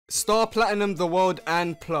Star Platinum the world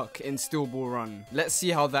and Pluck in Steel Ball Run. Let's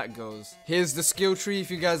see how that goes. Here's the skill tree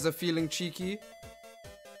if you guys are feeling cheeky.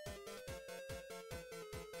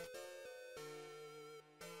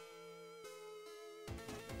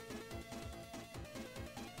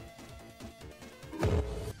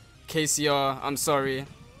 KCR, I'm sorry.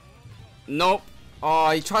 Nope.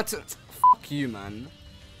 Oh, he tried to... Fuck you, man.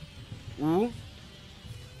 Ooh.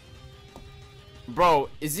 Bro,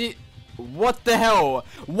 is he... What the hell?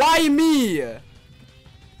 Why me?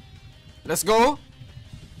 Let's go.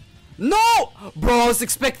 No! Bro, I was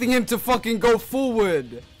expecting him to fucking go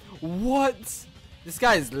forward. What? This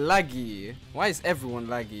guy is laggy. Why is everyone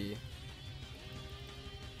laggy?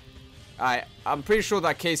 I'm pretty sure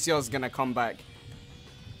that KCR is gonna come back.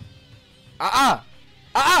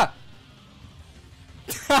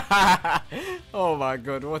 Oh my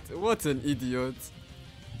god, what an idiot.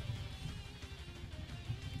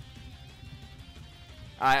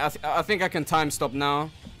 I think I can time stop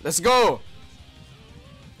now. Let's go.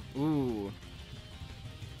 Ooh.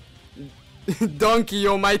 Donkey,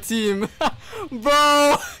 you're my team.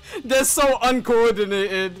 Bro, they're so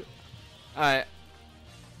uncoordinated. Alright,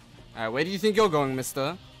 where do you think you're going,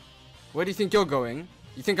 mister? Where do you think you're going?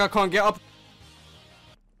 You think I can't get up?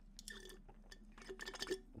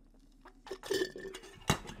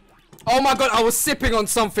 Oh my god, I was sipping on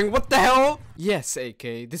something. What the hell? Yes,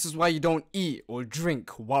 AK, this is why you don't eat or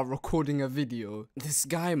drink while recording a video. This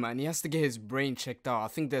guy, man, he has to get his brain checked out. I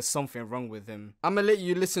think there's something wrong with him. I'ma let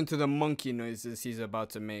you listen to the monkey noises he's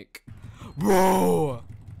about to make. Bro!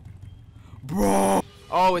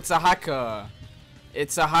 Oh, it's a hacker.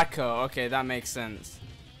 It's a hacker. Okay, that makes sense.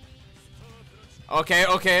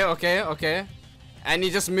 Okay. And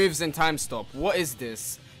he just moves in time stop. What is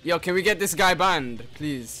this? Yo, can we get this guy banned,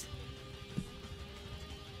 please?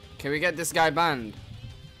 Can we get this guy banned?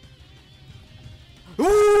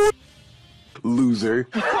 Ooh! Loser.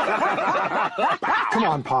 Come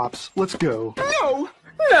on, Pops. Let's go. No!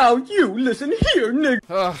 Now you listen here,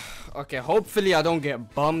 nigga. Okay, hopefully I don't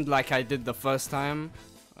get bummed like I did the first time.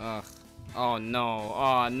 Oh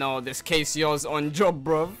no, this KCR's on job,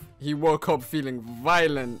 bruv. He woke up feeling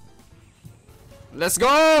violent. Let's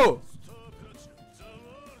go!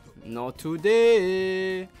 Not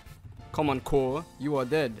today. Come on, Core. You are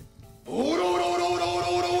dead.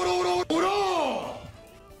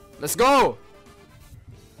 Let's go!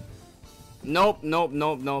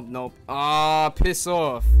 Nope. Ah, piss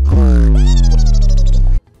off.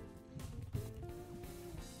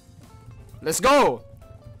 Let's go!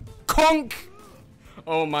 Conk!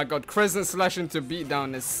 Oh my god, Crescent Slash into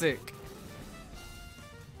Beatdown is sick.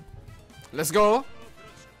 Let's go!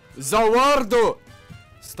 Zawardo!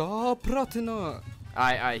 Stop Pratina!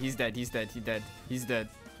 Aye, he's dead.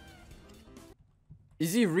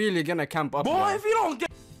 Is he really gonna camp up? Boy, if you don't get...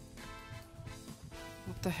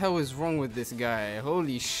 What the hell is wrong with this guy?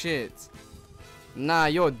 Holy shit. Nah,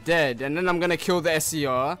 you're dead. And then I'm gonna kill the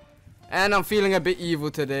SCR. And I'm feeling a bit evil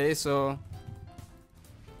today, so...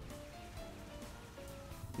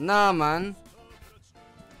 Nah, man.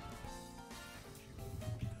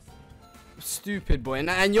 Stupid boy.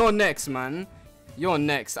 And you're next, man. You're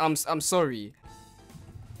next. I'm sorry.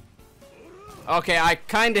 Okay, I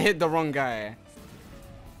kinda hit the wrong guy.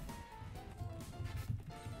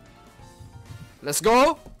 Let's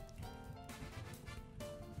go.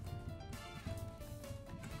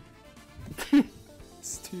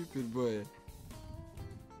 Stupid boy.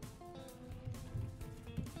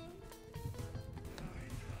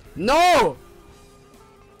 No!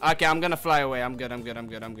 Okay, I'm gonna fly away. I'm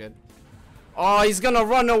good. Oh, he's gonna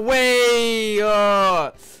run away!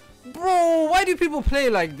 Bro, why do people play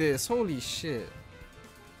like this? Holy shit.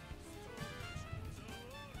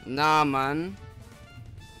 Nah, man.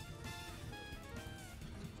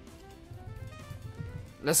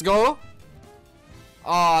 Let's go.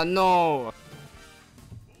 Oh, no.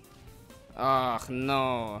 Ugh,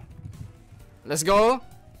 no. Let's go.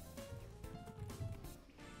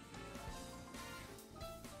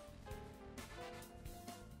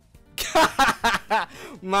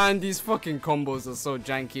 Man, these fucking combos are so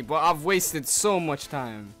janky, but I've wasted so much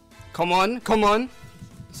time. Come on.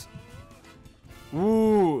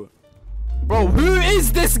 Ooh. Bro, who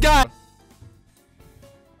is this guy?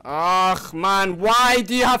 Ugh, man, why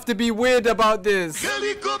do you have to be weird about this?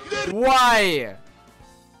 Helicopter. Why?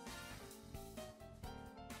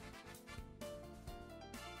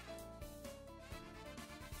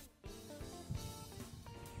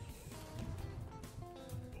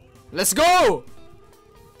 Let's go!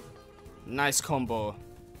 Nice combo.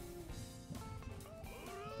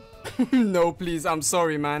 No, please, I'm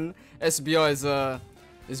sorry, man. SBR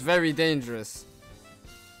is very dangerous.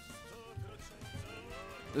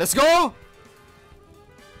 Let's go.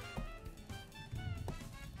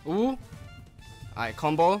 Ooh. Alright,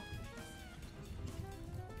 combo.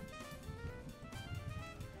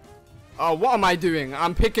 Oh, what am I doing?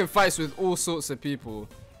 I'm picking fights with all sorts of people.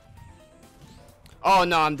 Oh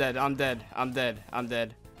no, I'm dead. I'm dead. I'm dead. I'm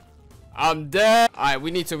dead. I'm dead. Alright,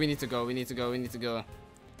 we need to go. We need to go. We need to go.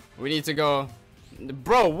 We need to go.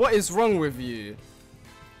 Bro, what is wrong with you?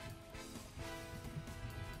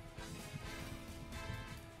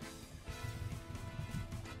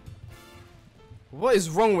 What is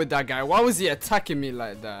wrong with that guy? Why was he attacking me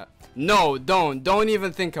like that? No, don't. Don't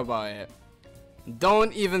even think about it.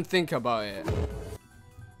 Don't even think about it.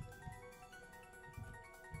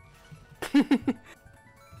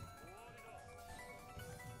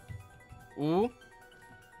 Ooh.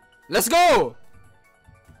 Let's go!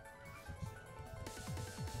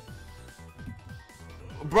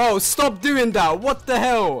 Bro, stop doing that. What the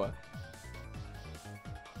hell?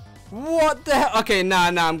 What the hell? Okay, nah,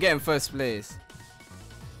 I'm getting first place.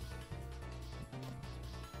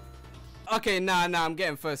 Okay, nah, I'm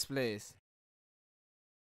getting first place.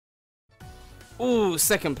 Ooh,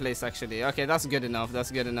 second place actually. Okay, that's good enough. That's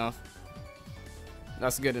good enough.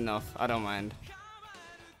 That's good enough. I don't mind.